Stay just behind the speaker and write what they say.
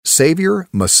Savior,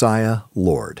 Messiah,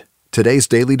 Lord. Today's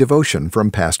daily devotion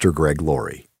from Pastor Greg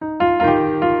Laurie.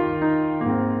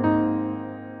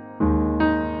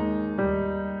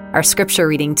 Our scripture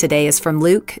reading today is from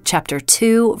Luke chapter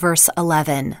 2, verse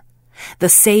 11. The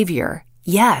Savior,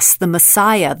 yes, the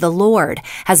Messiah, the Lord,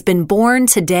 has been born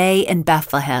today in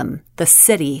Bethlehem, the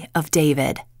city of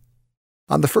David.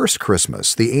 On the first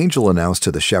Christmas, the angel announced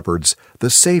to the shepherds, "The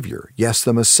Savior, yes,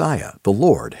 the Messiah, the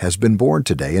Lord, has been born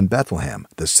today in Bethlehem,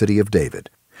 the city of David."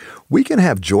 We can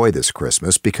have joy this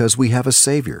Christmas because we have a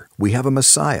Savior, we have a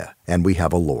Messiah, and we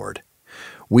have a Lord.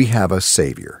 We have a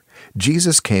Savior.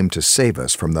 Jesus came to save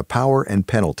us from the power and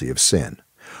penalty of sin.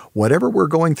 Whatever we're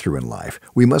going through in life,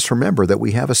 we must remember that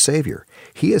we have a Savior.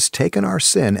 He has taken our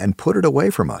sin and put it away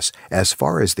from us as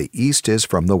far as the east is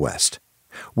from the west.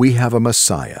 We have a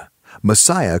Messiah.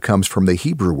 Messiah comes from the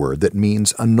Hebrew word that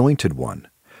means anointed one.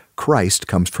 Christ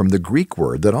comes from the Greek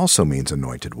word that also means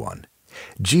anointed one.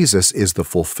 Jesus is the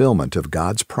fulfillment of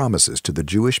God's promises to the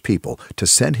Jewish people to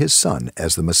send His Son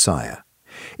as the Messiah.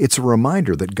 It's a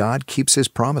reminder that God keeps His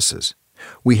promises.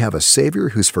 We have a Savior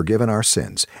who's forgiven our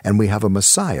sins, and we have a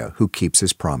Messiah who keeps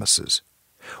His promises.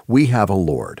 We have a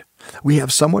Lord. We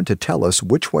have someone to tell us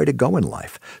which way to go in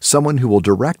life, someone who will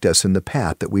direct us in the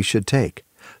path that we should take,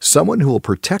 someone who will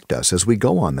protect us as we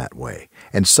go on that way,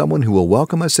 and someone who will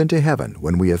welcome us into heaven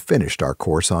when we have finished our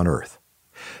course on earth.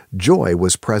 Joy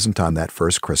was present on that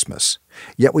first Christmas.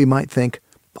 Yet we might think,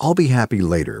 I'll be happy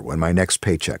later when my next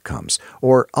paycheck comes,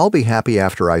 or I'll be happy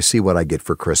after I see what I get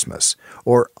for Christmas,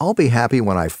 or I'll be happy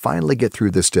when I finally get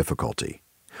through this difficulty.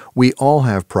 We all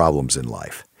have problems in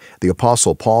life. The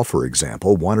Apostle Paul, for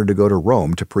example, wanted to go to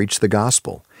Rome to preach the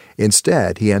gospel.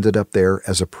 Instead, he ended up there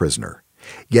as a prisoner.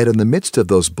 Yet in the midst of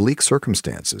those bleak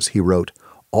circumstances, he wrote,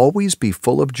 "Always be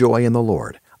full of joy in the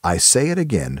Lord. I say it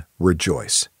again,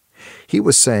 rejoice." He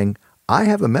was saying, I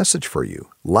have a message for you.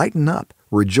 Lighten up.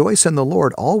 Rejoice in the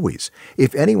Lord always.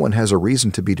 If anyone has a reason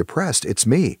to be depressed, it's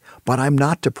me. But I'm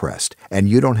not depressed, and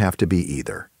you don't have to be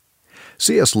either.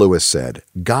 C.S. Lewis said,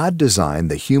 God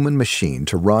designed the human machine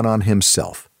to run on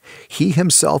Himself. He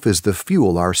Himself is the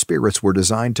fuel our spirits were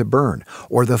designed to burn,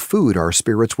 or the food our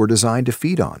spirits were designed to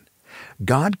feed on.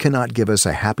 God cannot give us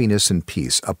a happiness and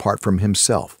peace apart from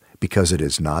Himself, because it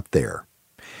is not there.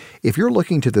 If you're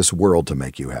looking to this world to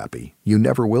make you happy, you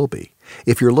never will be.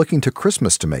 If you're looking to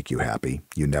Christmas to make you happy,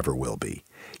 you never will be.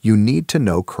 You need to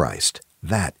know Christ.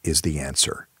 That is the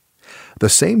answer. The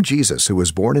same Jesus who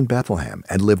was born in Bethlehem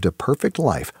and lived a perfect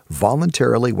life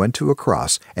voluntarily went to a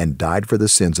cross and died for the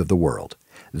sins of the world.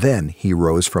 Then He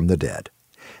rose from the dead.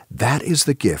 That is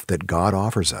the gift that God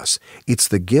offers us. It's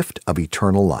the gift of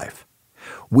eternal life.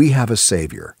 We have a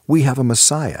Savior, we have a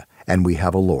Messiah, and we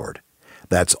have a Lord.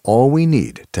 That's all we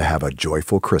need to have a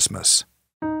joyful Christmas.